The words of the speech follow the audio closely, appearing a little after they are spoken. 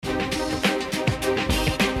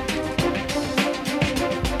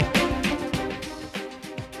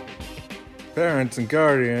Parents and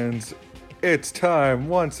guardians, it's time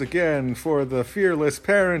once again for the Fearless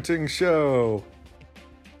Parenting Show.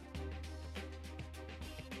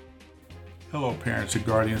 Hello, parents and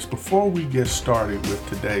guardians. Before we get started with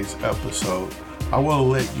today's episode, I want to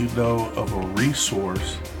let you know of a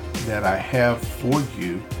resource that I have for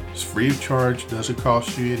you. It's free of charge, doesn't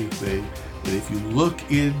cost you anything. And if you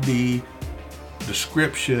look in the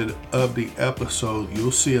description of the episode,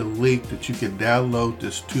 you'll see a link that you can download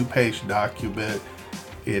this 2-page document,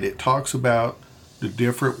 and it talks about the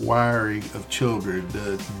different wiring of children,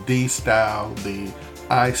 the D style, the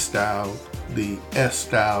I style, the S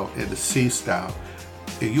style, and the C style.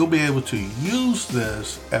 And you'll be able to use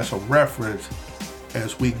this as a reference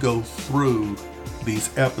as we go through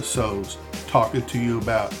these episodes, talking to you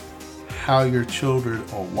about how your children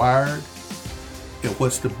are wired and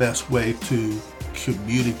what's the best way to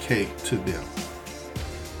communicate to them.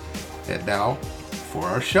 And now for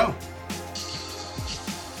our show.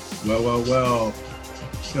 Well.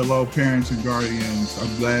 Hello, parents and guardians.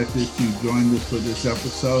 I'm glad that you joined us for this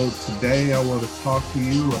episode. Today, I want to talk to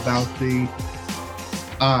you about the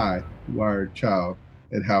I-wired child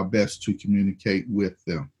and how best to communicate with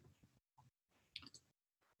them.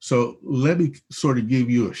 So let me sort of give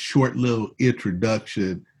you a short little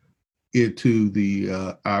introduction into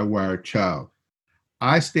the I-wired child.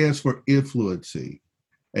 I stands for influencing.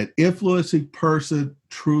 An influencing person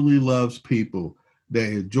truly loves people.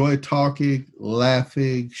 They enjoy talking,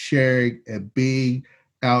 laughing, sharing, and being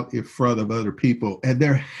out in front of other people. And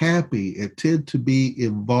they're happy and tend to be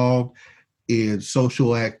involved in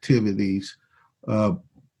social activities,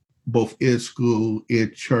 both in school,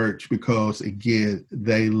 in church, because, again,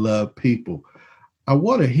 they love people. I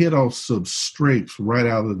want to hit on some strengths right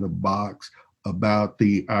out of the box about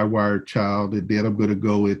the I-wired child, and then I'm going to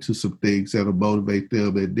go into some things that'll motivate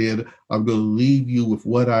them, and then I'm going to leave you with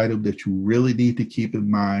one item that you really need to keep in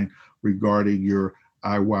mind regarding your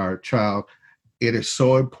I-wired child. It is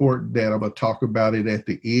so important that I'm going to talk about it at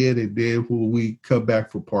the end, and then when we come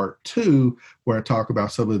back for part 2, where I talk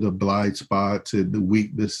about some of the blind spots and the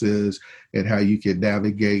weaknesses and how you can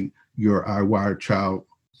navigate your I-wired child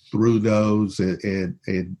through those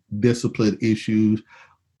and discipline issues,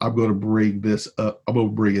 I'm going to bring this up. I'm going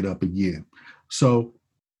to bring it up again. So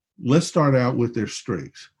let's start out with their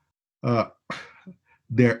strengths.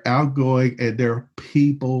 They're outgoing and they're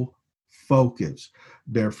people focused.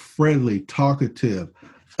 They're friendly, talkative,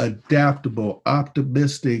 adaptable,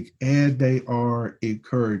 optimistic, and they are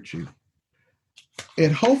encouraging.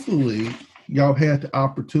 And hopefully y'all had the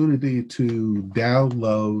opportunity to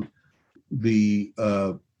download the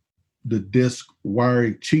disc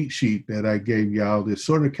wiring cheat sheet that I gave y'all. This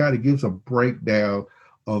sort of kind of gives a breakdown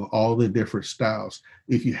of all the different styles.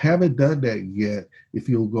 If you haven't done that yet, if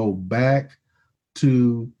you'll go back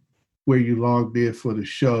to where you logged in for the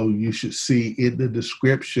show, you should see in the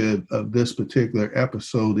description of this particular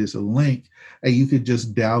episode is a link, and you can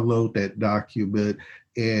just download that document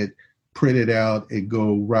and print it out and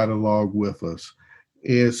go right along with us.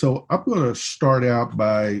 And so I'm going to start out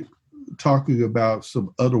by talking about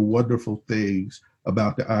some other wonderful things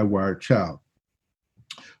about the I-wired child.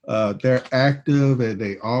 They're active and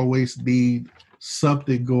they always need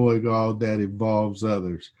something going on that involves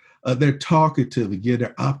others. They're talkative. Again,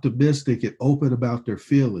 they're optimistic and open about their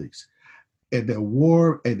feelings. And they're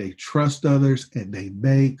warm and they trust others and they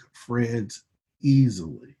make friends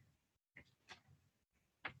easily.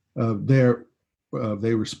 They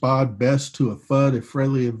respond best to a fun and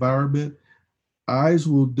friendly environment. Eyes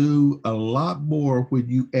will do a lot more when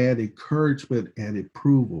you add encouragement and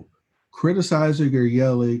approval. Criticizing or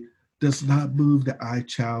yelling does not move the I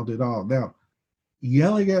child at all. Now,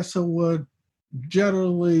 yelling at someone,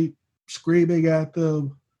 generally screaming at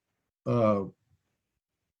them,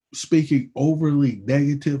 speaking overly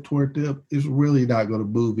negative toward them is really not going to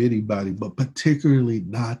move anybody, but particularly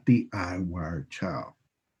not the I-wired child.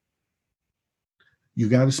 You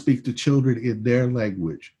got to speak to children in their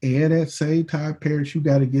language. And at the same time, parents, you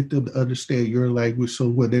got to get them to understand your language so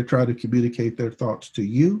when they're trying to communicate their thoughts to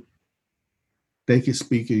you, they can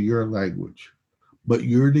speak in your language. But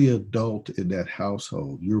you're the adult in that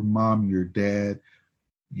household. Your mom, your dad,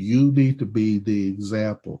 you need to be the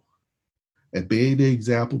example. And being the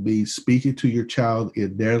example means speaking to your child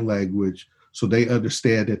in their language so they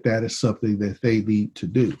understand that that is something that they need to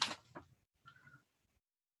do.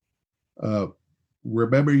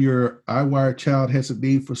 Remember, your I-wired child has a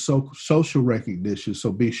need for social recognition,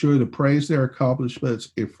 so be sure to praise their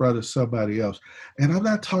accomplishments in front of somebody else. And I'm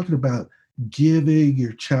not talking about giving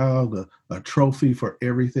your child a trophy for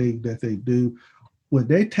everything that they do. When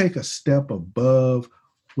they take a step above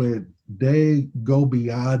when they go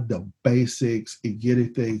beyond the basics and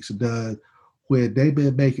getting things done, when they've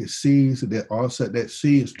been making C's and then all of a sudden that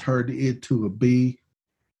C is turned into a B,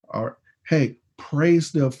 or hey,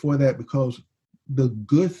 praise them for that, because the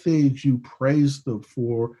good things you praise them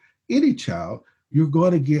for, any child, you're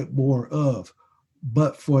going to get more of.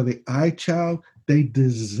 But for the I child, they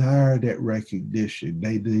desire that recognition.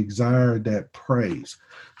 They desire that praise.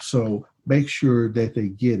 So make sure that they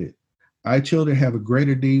get it. I children have a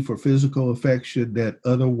greater need for physical affection than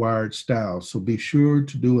other wired styles. So be sure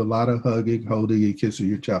to do a lot of hugging, holding, and kissing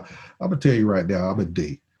your child. I'm going to tell you right now, I'm a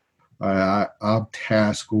D. I'm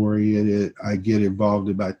task oriented. I get involved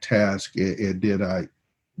in my task, and then I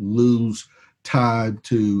lose time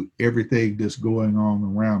to everything that's going on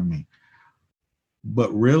around me.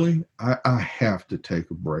 But really, I have to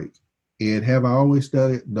take a break. And have I always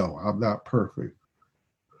done it? No, I'm not perfect.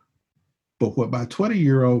 But when my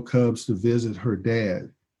 20-year-old comes to visit her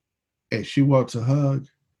dad and she wants a hug,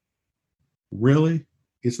 really,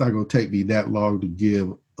 it's not going to take me that long to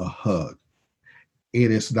give a hug.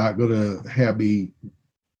 And it's not going to have me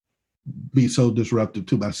be so disruptive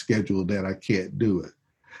to my schedule that I can't do it.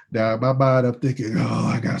 Now, in my mind, I'm thinking, oh,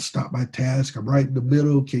 I got to stop my task. I'm right in the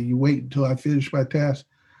middle. Can you wait until I finish my task?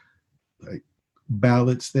 Like,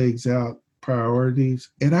 balance things out, priorities.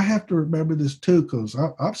 And I have to remember this too, because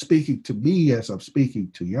I'm speaking to me as I'm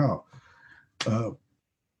speaking to y'all.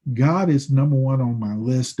 God is number one on my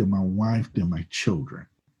list, and my wife, and my children.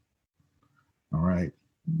 All right.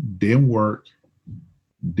 Then work,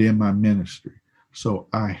 then my ministry. So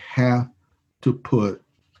I have to put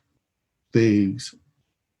things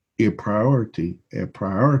in priority and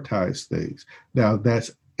prioritize things. Now,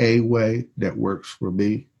 that's a way that works for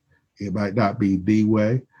me. It might not be the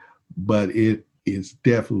way, but it is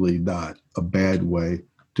definitely not a bad way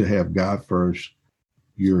to have God first,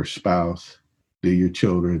 your spouse, then your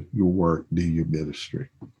children, your work, then your ministry.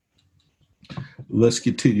 Let's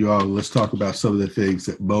continue on. Let's talk about some of the things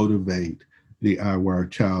that motivate the I-Wire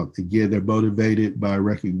child. Again, they're motivated by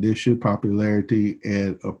recognition, popularity,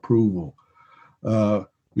 and approval.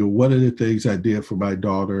 One of the things I did for my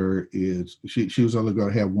daughter is she was only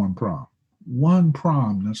going to have one prom. One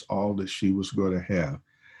prom, that's all that she was going to have.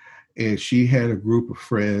 And she had a group of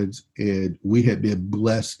friends, and we had been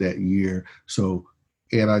blessed that year. So,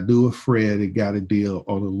 and I knew a friend and got a deal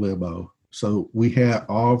on a limo. So we had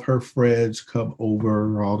all of her friends come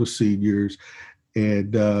over, all the seniors,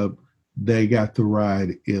 and they got to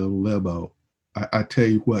ride in a limo. I tell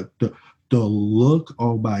you what, the look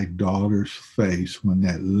on my daughter's face when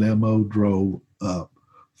that limo drove up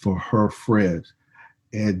for her friends,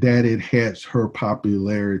 and that enhanced her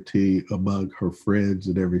popularity among her friends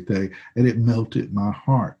and everything, and it melted my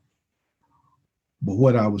heart. But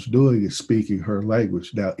what I was doing is speaking her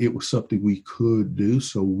language. Now, it was something we could do,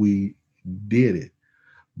 so we did it.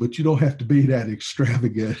 But you don't have to be that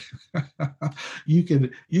extravagant. You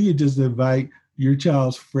can just invite your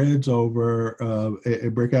child's friends over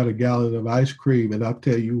and break out a gallon of ice cream. And I'll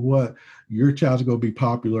tell you what, your child's going to be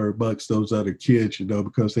popular amongst those other kids,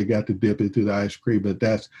 because they got to dip into the ice cream. But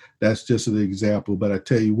that's just an example. But I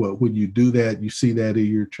tell you what, when you do that, you see that in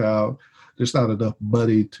your child, there's not enough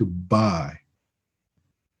money to buy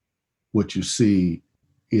what you see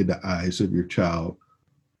in the eyes of your child,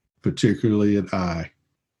 particularly an eye,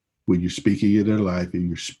 when you're speaking in their life and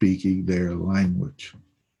you're speaking their language.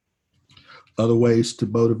 Other ways to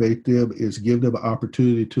motivate them is give them an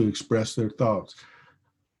opportunity to express their thoughts.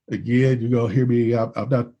 Again, you're going to hear me. I'm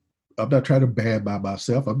not trying to bad by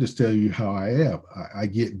myself. I'm just telling you how I am. I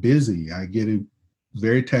get busy. I get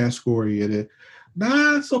very task oriented,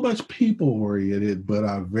 not so much people oriented, but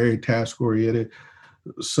I'm very task oriented.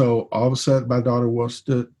 So all of a sudden, my daughter wants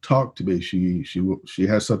to talk to me. She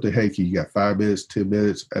has something. Hey, you got 5 minutes, 10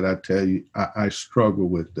 minutes, and I tell you, I struggle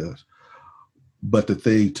with this. But the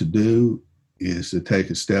thing to do is to take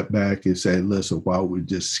a step back and say, listen, why don't we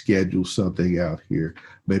just schedule something out here?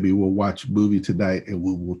 Maybe we'll watch a movie tonight and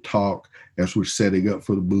we'll talk as we're setting up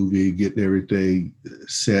for the movie, getting everything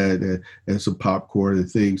set, and some popcorn and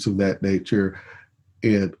things of that nature,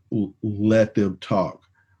 and let them talk.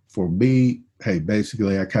 For me, hey,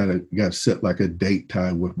 basically I kind of got set like a date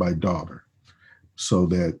time with my daughter so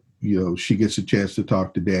that, she gets a chance to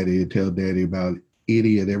talk to daddy and tell daddy about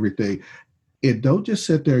any and everything. And don't just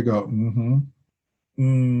sit there and go, mm-hmm,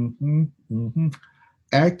 mm-hmm, mm-hmm.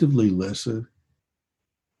 Actively listen.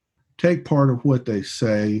 Take part of what they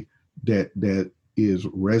say that is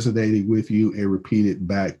resonating with you and repeat it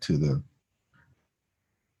back to them.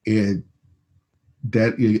 And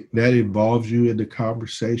that involves you in the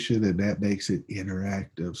conversation, and that makes it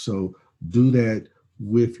interactive. So do that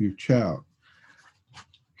with your child.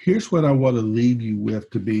 Here's what I want to leave you with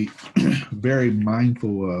to be very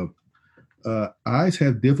mindful of. Eyes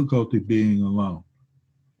have difficulty being alone.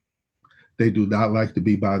 They do not like to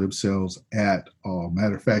be by themselves at all.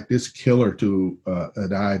 Matter of fact, it's killer to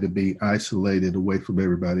an eye to be isolated away from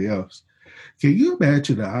everybody else. Can you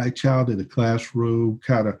imagine an eye child in a classroom,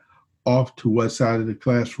 kind of off to one side of the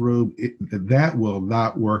classroom? That will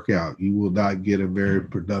not work out. You will not get a very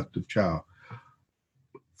productive child.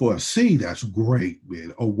 For a C, that's great,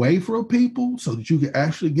 man. Away from people so that you can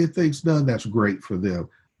actually get things done, that's great for them,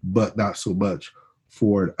 but not so much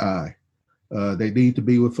for an eye. They need to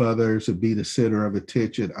be with others and be the center of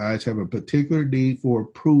attention. Eyes have a particular need for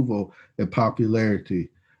approval and popularity.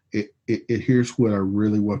 Here's what I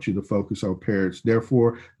really want you to focus on, parents.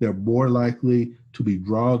 Therefore, they're more likely to be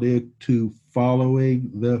drawn into following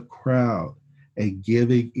the crowd and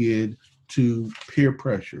giving in to peer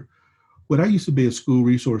pressure. When I used to be a school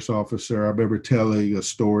resource officer, I remember telling a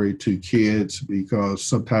story to kids because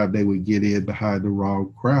sometimes they would get in behind the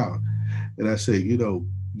wrong crowd. And I said,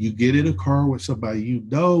 you get in a car with somebody you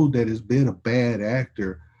know that has been a bad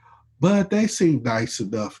actor, but they seem nice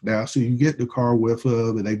enough now. So you get in the car with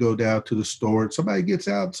them and they go down to the store and somebody gets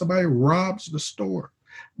out and somebody robs the store.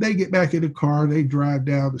 They get back in the car, they drive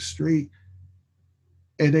down the street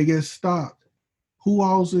and they get stopped. Who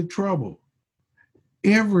all's in trouble?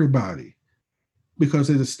 Everybody.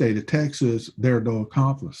 Because in the state of Texas, there are no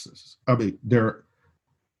accomplices. I mean, there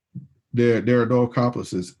are no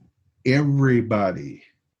accomplices. Everybody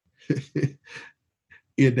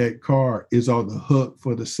in that car is on the hook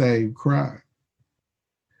for the same crime.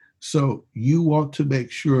 So you want to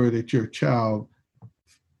make sure that your child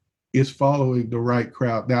is following the right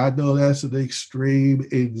crowd. Now, I know that's an extreme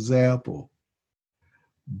example,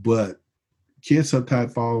 but kids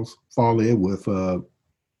sometimes fall in with a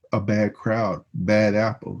bad crowd, bad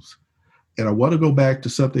apples. And I want to go back to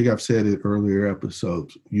something I've said in earlier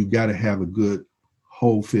episodes. You got to have a good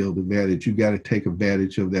whole field advantage. You got to take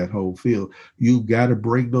advantage of that whole field. You got to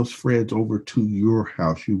bring those friends over to your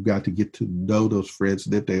house. You've got to get to know those friends.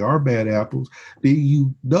 And if they are bad apples, then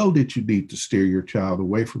you know that you need to steer your child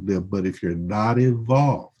away from them. But if you're not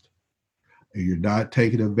involved and you're not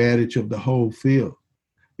taking advantage of the whole field,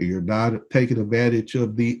 and you're not taking advantage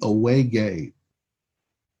of the away game,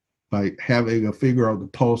 by having a finger on the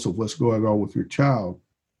pulse of what's going on with your child,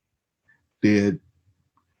 then,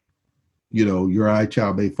 your eye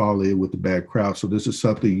child may fall in with the bad crowd. So this is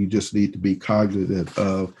something you just need to be cognizant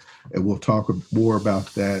of, and we'll talk more about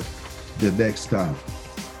that the next time.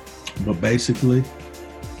 But basically,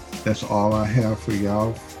 that's all I have for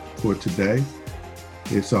y'all for today.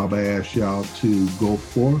 It's all I ask y'all to go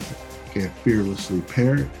forth and fearlessly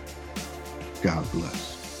parent. God bless.